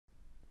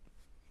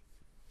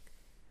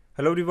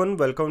Hello everyone,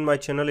 welcome to my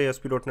channel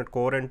ASP.NET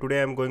Core, and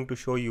today I'm going to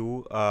show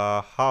you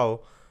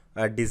how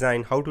to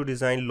design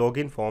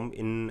login form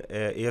in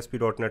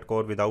ASP.NET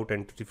Core without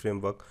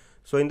Entityframework.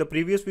 So in the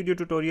previous video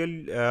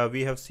tutorial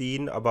we have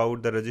seen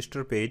about the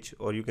register page,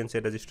 or you can say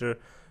register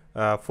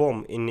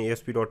form in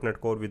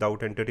ASP.NET Core without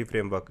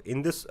Entityframework.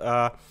 In this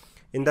I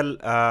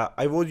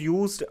was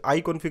used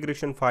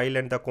iConfiguration file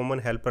and the common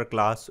helper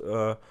class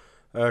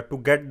to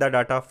get the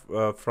data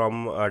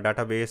from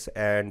database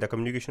and the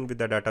communication with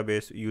the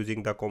database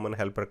using the common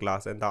helper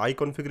class, and the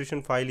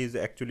iConfiguration file is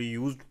actually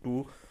used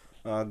to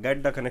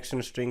get the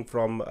connection string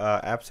from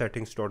app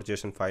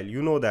settings.json file.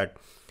 You know that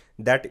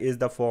is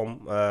the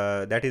form,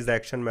 that is the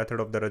action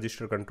method of the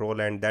register control,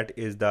 and that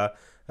is the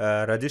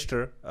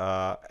register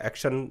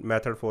action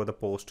method for the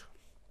post.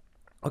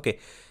 Okay,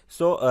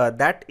 so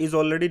that is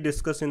already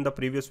discussed in the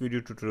previous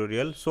video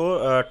tutorial.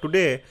 So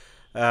today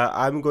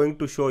I'm going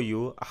to show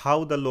you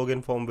how the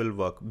login form will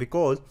work,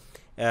 because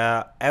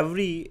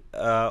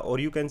or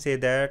you can say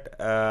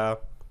that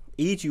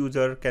each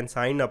user can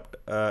sign up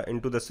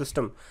into the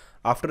system.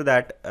 After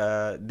that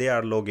they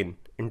are login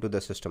into the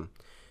system.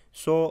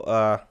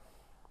 So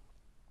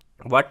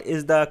what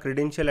is the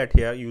credential at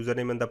here?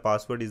 Username and the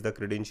password is the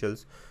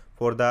credentials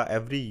for the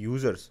every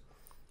users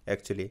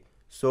actually.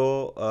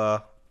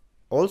 So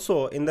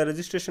also in the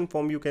registration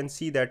form you can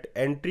see that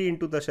entry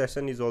into the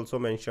session is also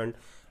mentioned.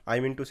 I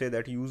mean to say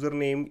that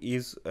username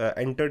is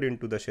entered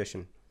into the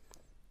session.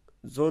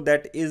 So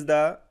that is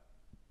the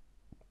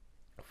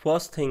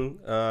first thing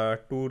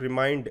to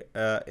remind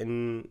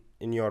in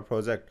your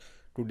project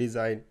to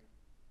design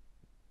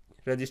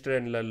register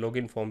and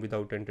login form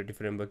without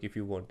Entityframework if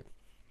you want.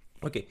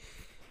 Okay,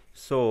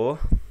 so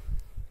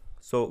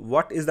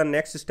what is the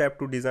next step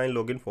to design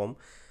login form?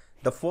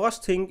 The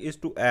first thing is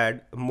to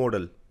add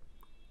model.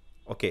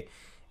 Okay,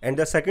 and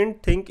the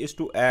second thing is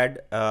to add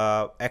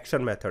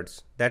action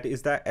methods, that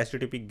is the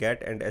HTTP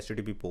get and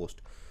HTTP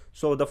post.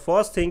 So the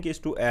first thing is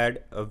to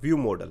add a view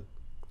model.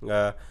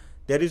 There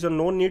is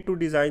no need to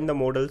design the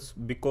models,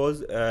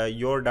 because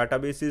your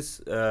database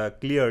is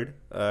clearly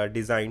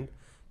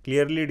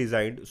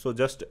designed. So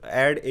just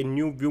add a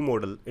new view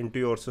model into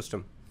your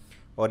system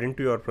or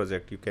into your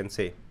project, you can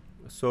say.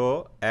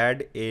 So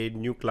add a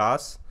new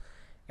class,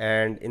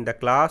 and in the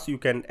class you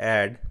can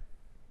add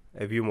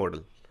a view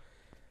model,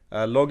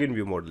 login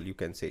view model, you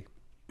can say.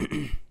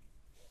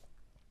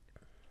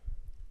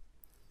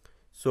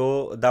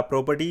 So the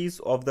properties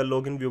of the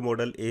login view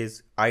model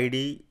is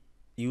ID,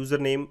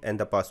 username and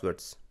the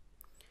passwords.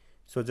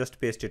 So just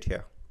paste it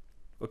here.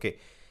 Okay,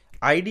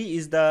 ID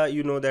is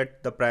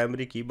the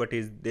primary key, but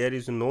there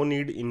is no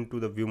need into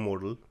the view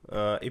model.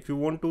 If you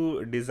want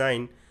to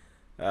design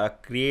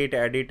create,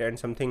 edit and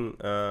something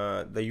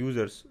the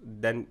users,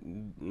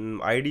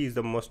 then ID is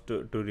the most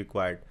to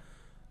required.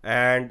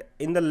 And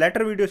in the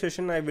later video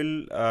session I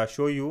will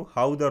show you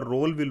how the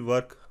role will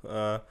work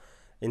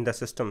in the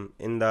system,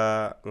 in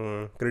the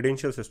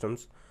credential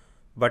systems.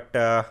 But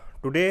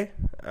today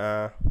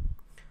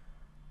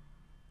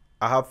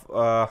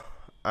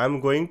I'm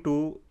going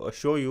to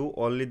show you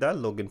only the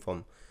login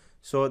form.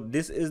 So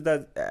this is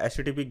the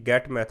HTTP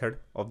get method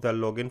of the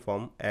login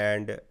form,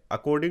 and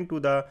according to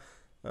the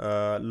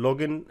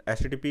login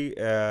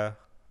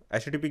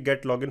HTTP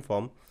get login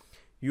form,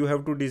 you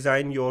have to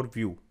design your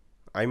view.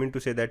 I mean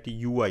to say that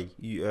UI,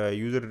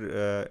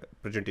 user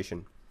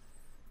presentation.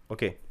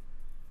 Okay,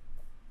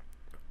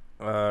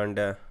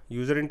 and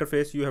user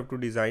interface you have to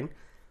design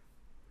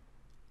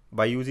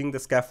by using the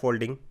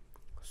scaffolding.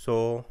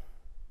 So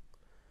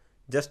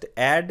just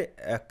add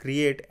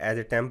create as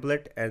a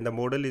template, and the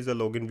model is a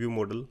login view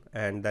model,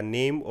 and the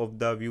name of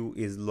the view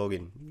is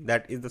login.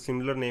 That is the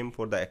similar name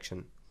for the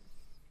action.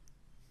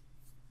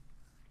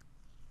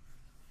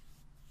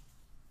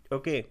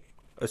 Okay,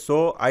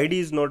 so ID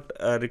is not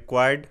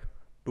required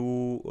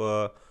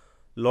to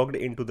logged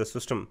into the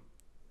system,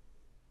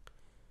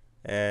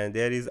 and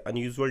there is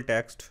unusual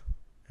text,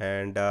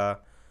 and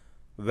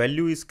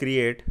value is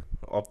create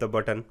of the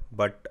button,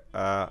 but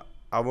I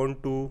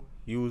want to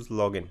use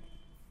login.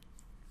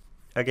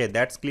 Okay,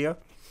 that's clear.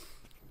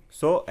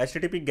 So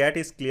HTTP get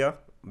is clear.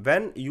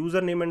 When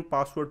username and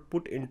password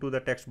put into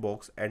the text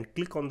box and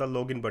click on the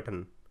login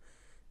button,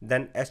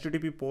 then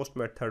HTTP post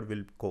method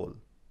will call.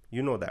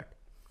 You know that.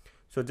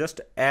 So just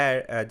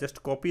add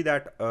just copy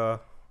that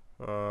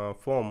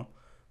form,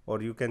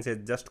 or you can say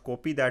just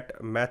copy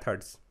that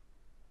methods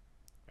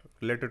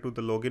related to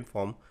the login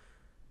form,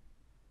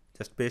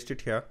 just paste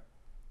it here,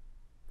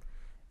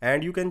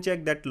 and you can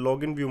check that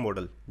login view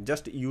model,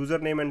 just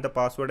username and the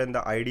password and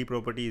the ID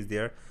property is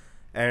there,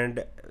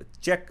 and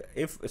check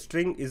if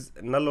string is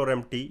null or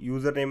empty.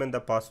 Username and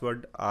the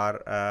password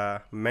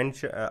are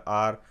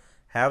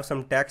have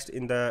some text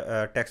in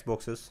the text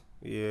boxes,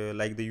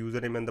 like the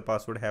username and the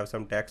password have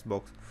some text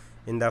box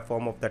in the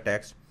form of the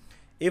text.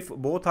 If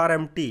both are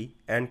empty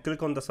and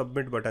click on the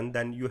submit button,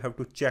 then you have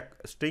to check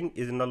string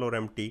is null or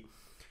empty.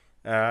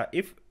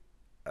 If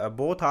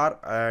both are,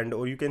 and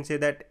or you can say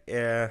that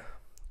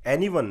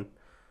anyone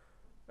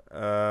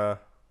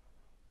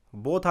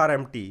both are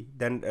empty,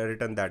 then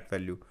return that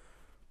value.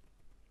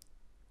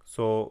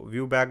 So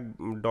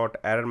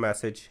viewback.error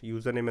message,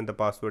 username and the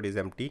password is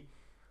empty,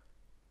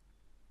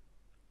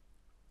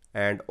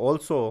 and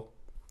also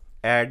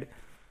add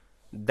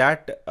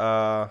that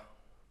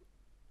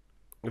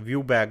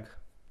viewback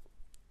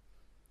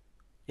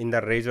in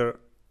the razor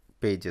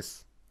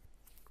pages.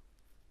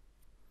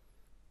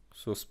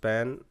 So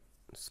span,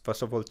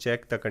 first of all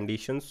check the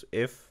conditions.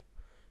 If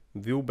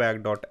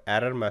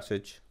viewback.error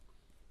message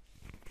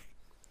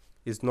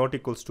is not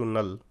equals to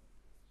null,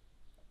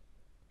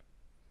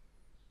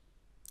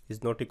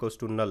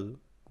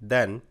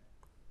 then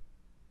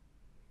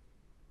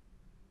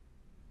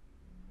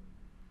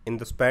in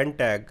the span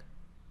tag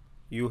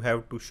you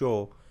have to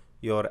show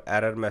your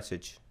error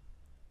message.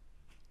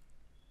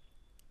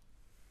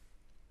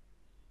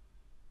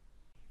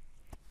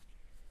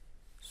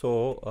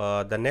 So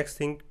the next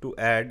thing to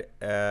add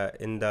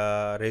in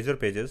the razor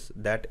pages,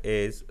 that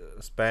is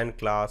span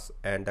class,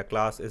 and the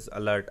class is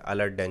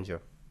alert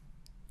danger,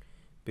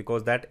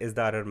 because that is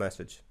the error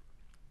message.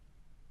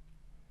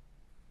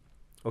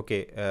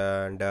 Okay,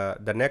 and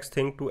the next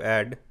thing to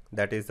add,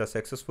 that is the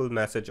successful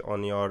message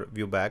on your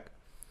viewback.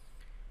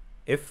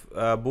 If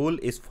bool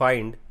is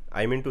find,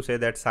 I mean to say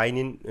that sign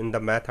in the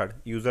method,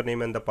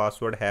 username and the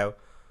password have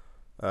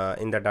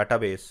in the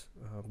database,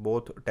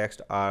 both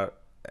text are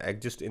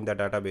exist in the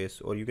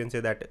database, or you can say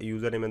that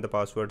username and the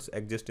passwords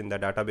exist in the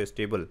database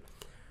table,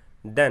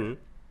 then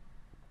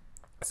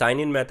sign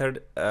in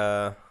method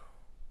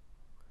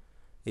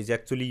is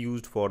actually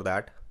used for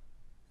that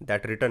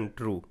return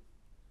true.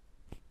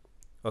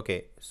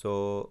 Okay,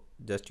 so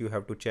just you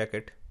have to check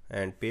it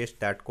and paste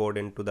that code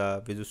into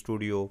the Visual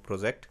Studio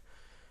project,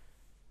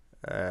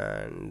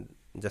 and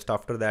just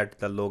after that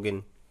the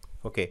login.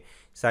 Okay,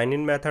 sign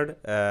in method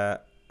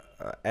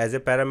as a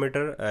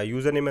parameter,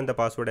 username and the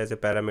password as a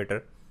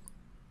parameter.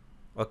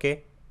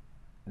 Okay,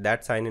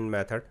 that sign in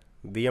method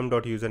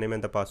vm.username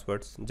and the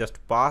passwords, just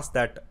pass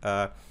that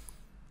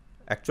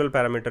actual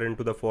parameter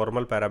into the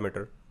formal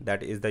parameter,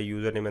 that is the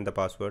username and the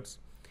passwords.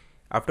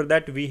 After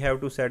that we have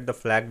to set the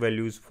flag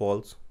values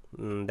false,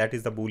 that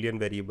is the boolean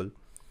variable,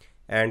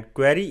 and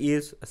query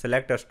is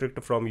select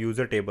 * from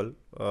user table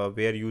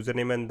where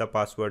username and the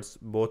passwords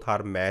both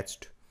are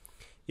matched.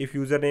 If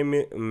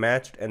username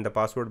matched and the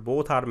password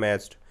both are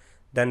matched,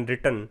 then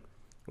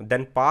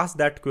pass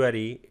that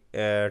query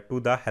to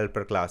the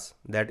helper class,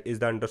 that is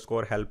the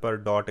underscore helper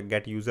dot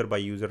get user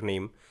by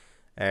username,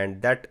 and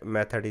that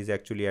method is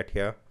actually at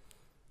here.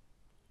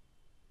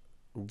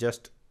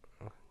 Just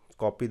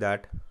copy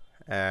that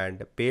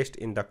and paste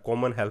in the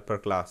common helper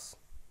class.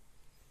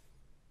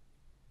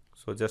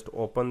 So just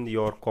open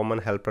your common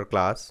helper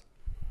class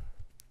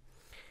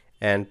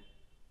and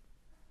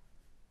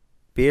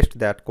paste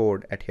that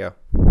code at here.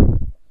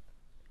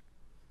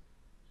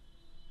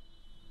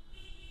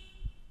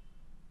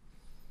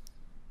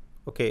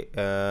 Okay,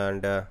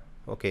 and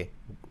okay,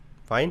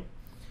 fine.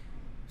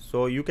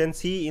 So you can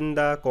see in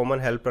the common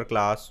helper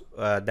class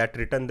that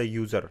return the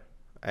user,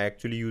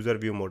 actually user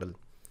view model.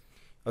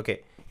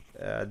 Okay,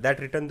 that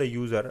return the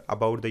user,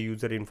 about the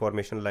user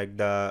information like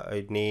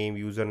the name,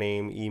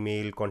 username,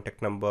 email,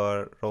 contact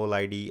number, role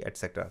ID,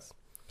 etc.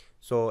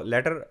 So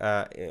later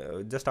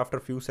just after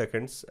few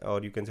seconds,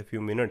 or you can say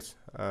few minutes,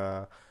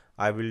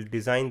 I will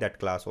design that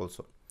class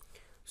also.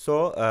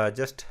 So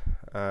just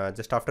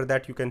after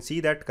that you can see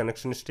that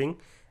connection string,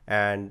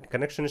 and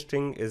connection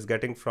string is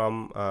getting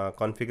from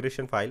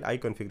configuration file,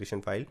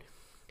 iConfiguration file,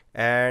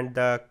 and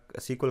the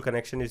SQL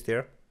connection is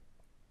there,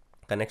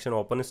 connection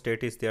open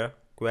state is there,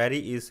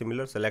 query is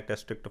similar, select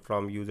 *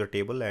 from user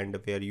table, and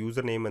where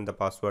username and the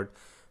password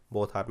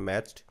both are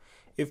matched.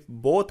 If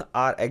both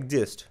are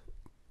exist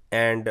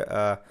and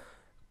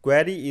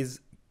query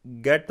is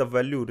get the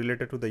value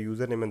related to the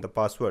username and the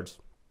passwords,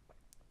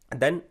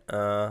 then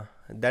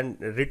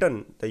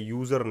return the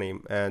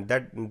username, and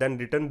then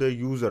return the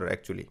user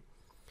actually.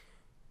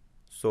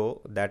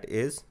 So that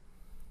is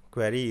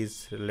query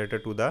is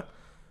related to the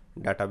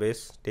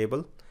database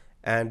table,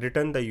 and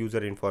return the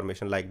user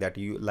information like that,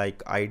 you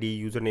like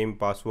ID, username,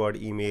 password,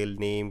 email,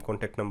 name,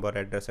 contact number,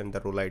 address, and the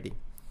role ID.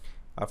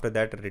 After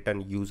that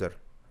return user.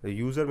 The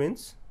user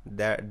means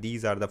that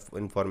these are the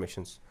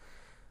informations,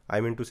 I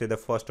mean to say the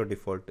first or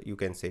default, you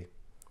can say.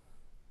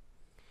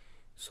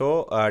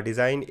 So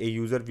design a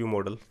user view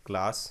model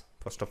class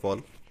first of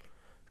all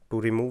to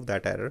remove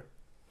that error.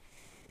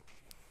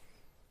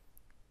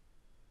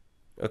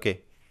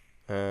 Okay,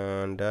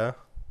 and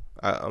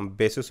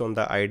basis on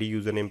the ID,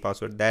 username,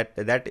 password,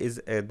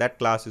 that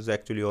class is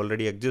actually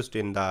already exist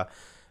in the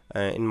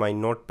in my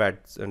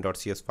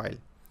notepad.cs file.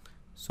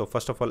 So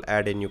first of all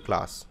add a new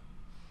class.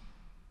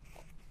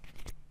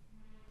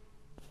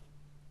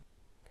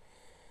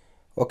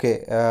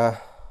 Okay,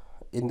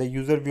 in the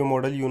user view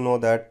model, you know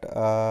that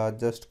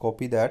just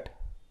copy that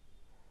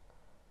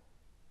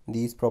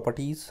these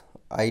properties: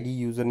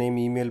 ID, username,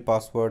 email,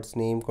 passwords,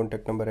 name,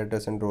 contact number,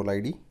 address, and role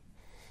ID.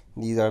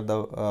 These are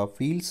the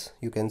fields,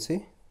 you can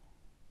say.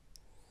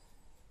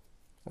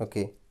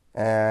 Okay,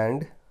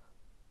 and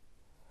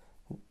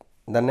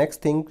the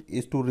next thing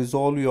is to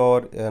resolve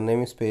your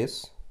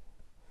namespace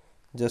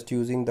just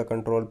using the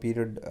control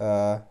period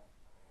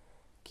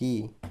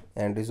key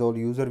and resolve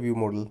user view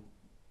model.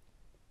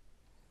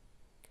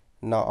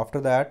 Now after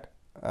that,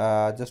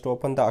 just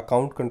open the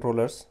account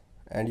controllers,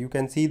 and you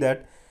can see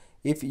that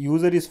if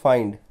user is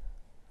find,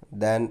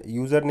 then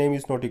username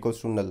is not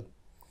equals to null.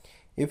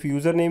 If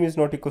username is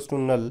not equals to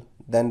null,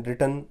 then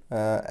return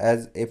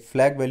as a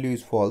flag value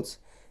is false.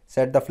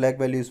 Set the flag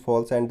value is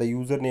false and the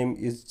username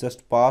is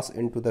just pass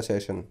into the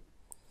session.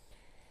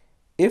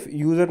 If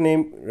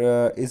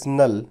username is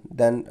null,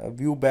 then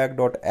view back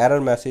dot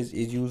error message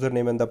is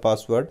username and the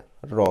password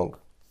wrong,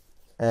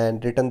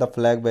 and return the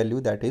flag value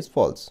that is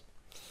false.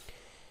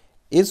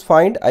 Is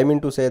find, I mean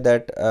to say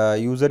that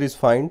user is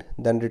find,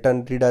 then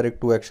return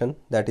redirect to action,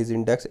 that is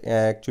index.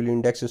 Actually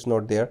index is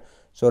not there,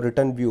 so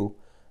return view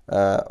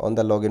on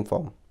the login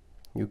form,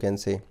 you can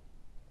say,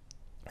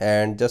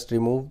 and just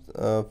remove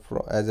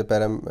as a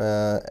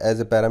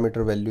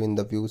parameter value in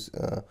the views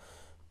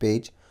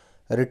page,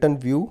 return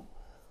view.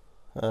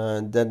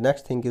 The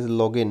next thing is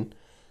login,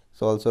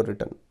 so also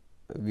return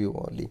view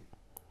only.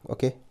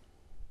 Okay,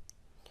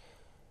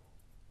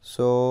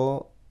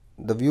 so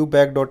the view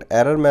back dot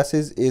error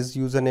message is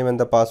username and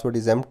the password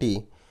is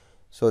empty,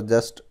 so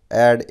just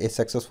add a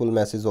successful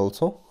message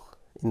also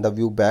in the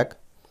view back.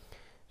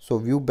 So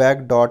view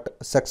back dot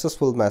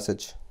successful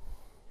message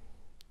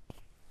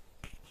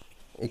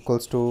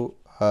equals to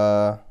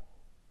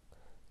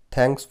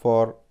thanks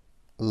for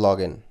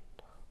login.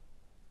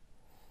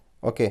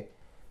 Okay,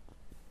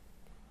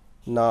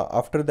 now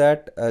after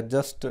that,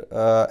 just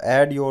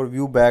add your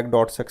view back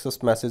dot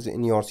success message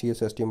in your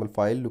CS/HTML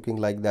file, looking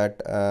like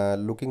that,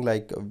 looking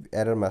like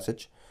error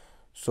message.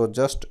 So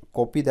just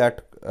copy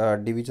that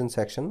division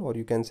section, or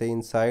you can say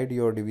inside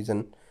your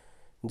division,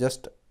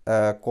 just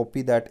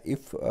copy that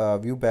if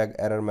view back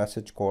error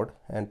message code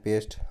and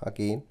paste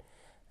again,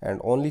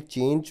 and only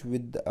change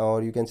with,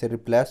 or you can say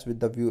replace with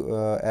the view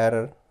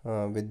error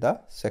with the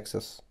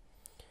success.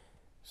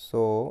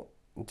 So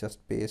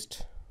just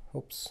paste,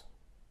 oops,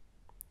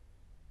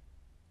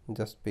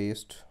 just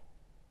paste.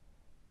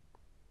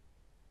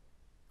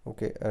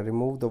 Okay,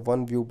 remove the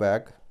one view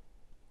back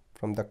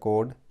from the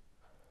code.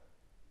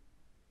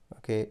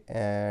 Okay,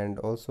 and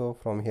also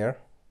from here.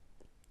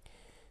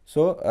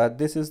 So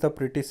this is the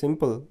pretty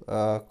simple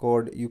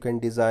code you can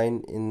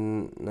design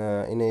in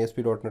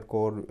ASP.NET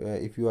Core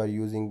if you are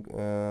using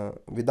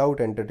without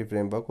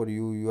Entityframework, or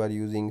you are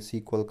using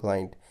SQL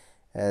client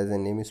as a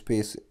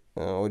namespace,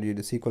 or the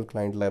SQL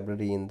client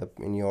library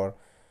in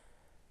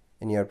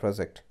your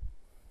project.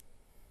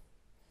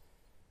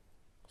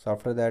 So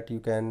after that, you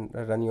can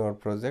run your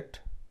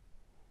project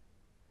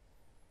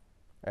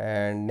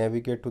and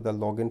navigate to the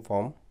login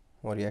form,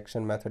 or the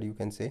action method, you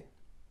can say,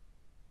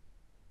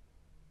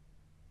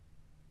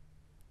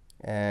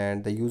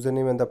 and the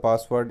username and the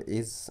password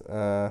is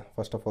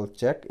first of all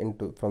check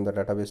into from the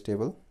database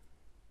table,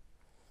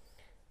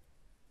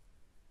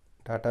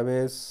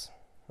 database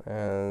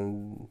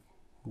and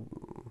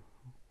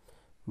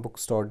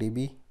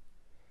books.db,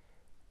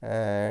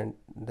 and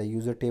the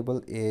user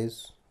table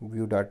is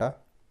view data.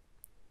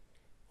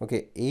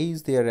 Okay, A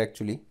is there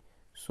actually,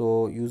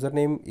 so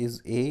username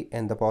is A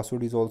and the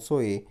password is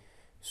also A,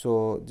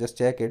 so just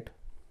check it.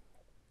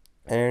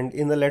 And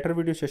in the later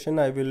video session,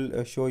 I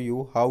will show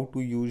you how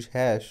to use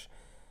hash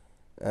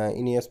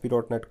in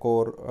ASP.NET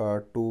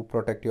Core to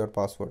protect your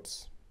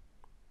passwords.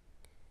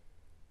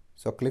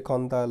 So click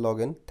on the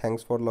login,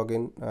 thanks for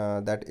login,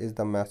 that is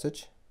the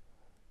message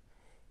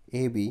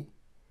AB.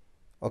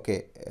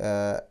 Okay,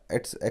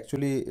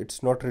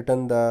 it's not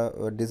written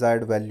the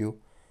desired value.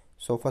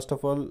 So first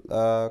of all,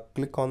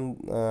 click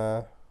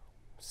on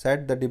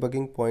set the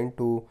debugging point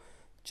to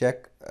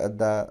check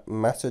the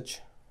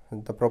message,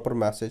 the proper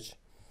message.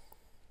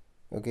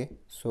 Okay,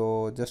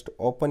 so just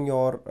open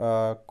your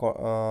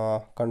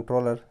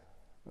controller,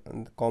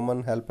 and the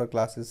common helper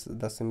class is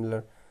the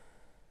similar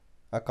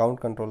account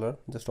controller.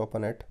 Just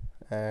open it,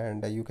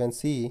 and you can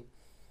see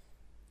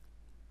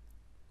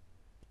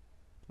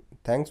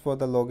thanks for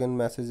the login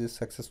message is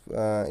successful,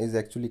 is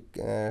actually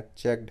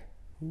checked.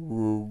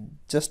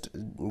 Just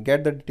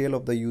get the detail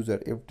of the user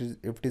if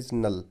it is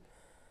null.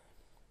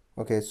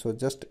 Okay, so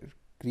just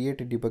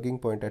create a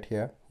debugging point at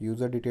here,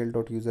 user detail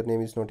dot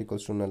username is not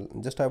equals to null.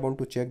 Just I want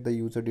to check the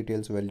user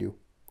details value.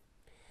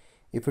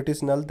 If it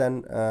is null,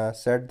 then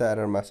set the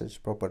error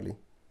message properly.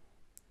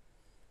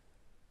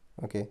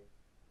 Okay,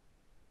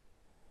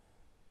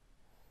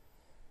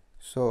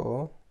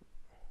 so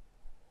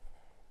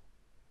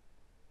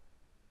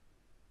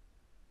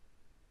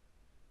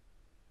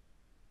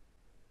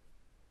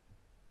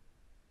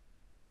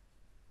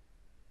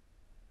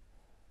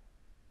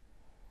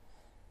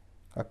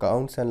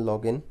accounts and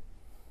login,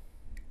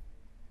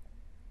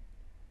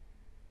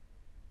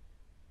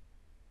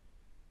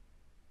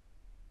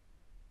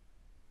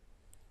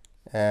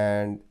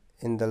 and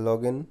in the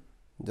login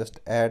just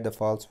add the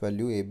false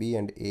value AB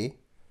and A,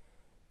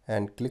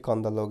 and click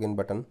on the login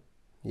button.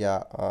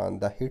 Yeah,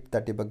 hit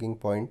the debugging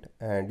point,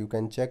 and you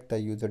can check the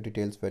user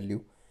details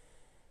value.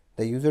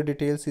 The user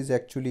details is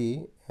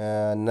actually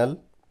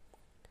null.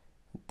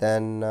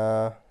 Then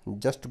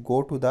just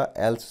go to the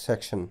else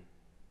section.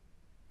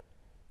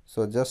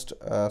 So just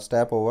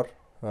step over,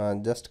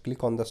 just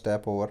click on the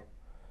step over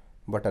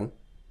button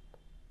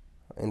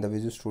in the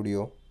Visual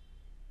Studio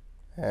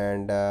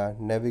and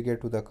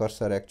navigate to the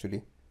cursor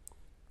actually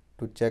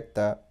to check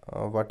the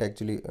what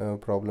actually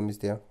problem is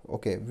there.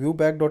 Okay,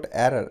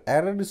 viewback.error.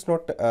 Error is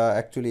not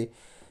actually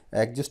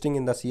existing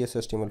in the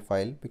CS_HTML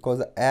file because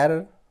the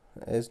error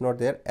is not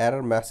there.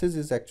 Error message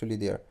is actually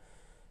there.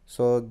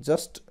 So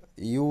just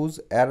use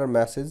error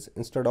message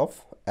instead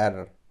of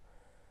error.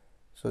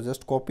 So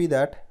just copy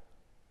that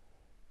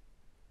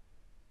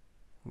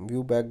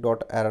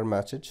viewback.error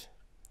message,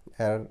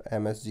 error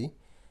msg,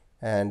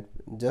 and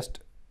just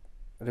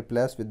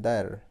replace with the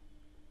error.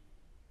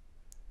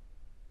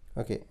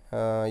 Okay,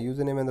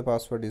 username and the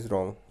password is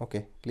wrong.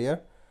 Okay,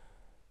 clear.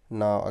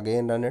 Now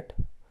again run it.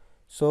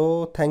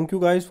 So thank you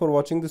guys for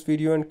watching this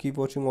video, and keep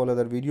watching all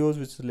other videos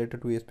which is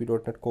related to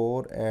ASP.NET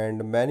Core,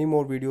 and many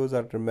more videos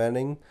are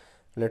remaining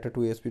related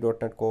to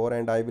ASP.NET Core,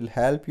 and I will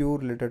help you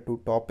related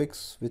to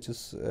topics which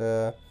is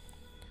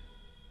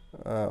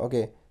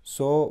okay.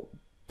 So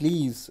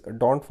please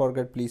don't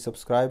forget, please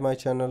subscribe my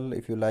channel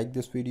if you like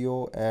this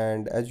video,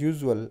 and as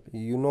usual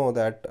you know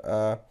that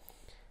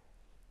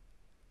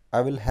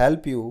I will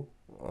help you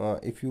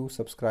if you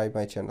subscribe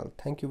my channel.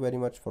 Thank you very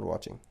much for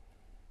watching.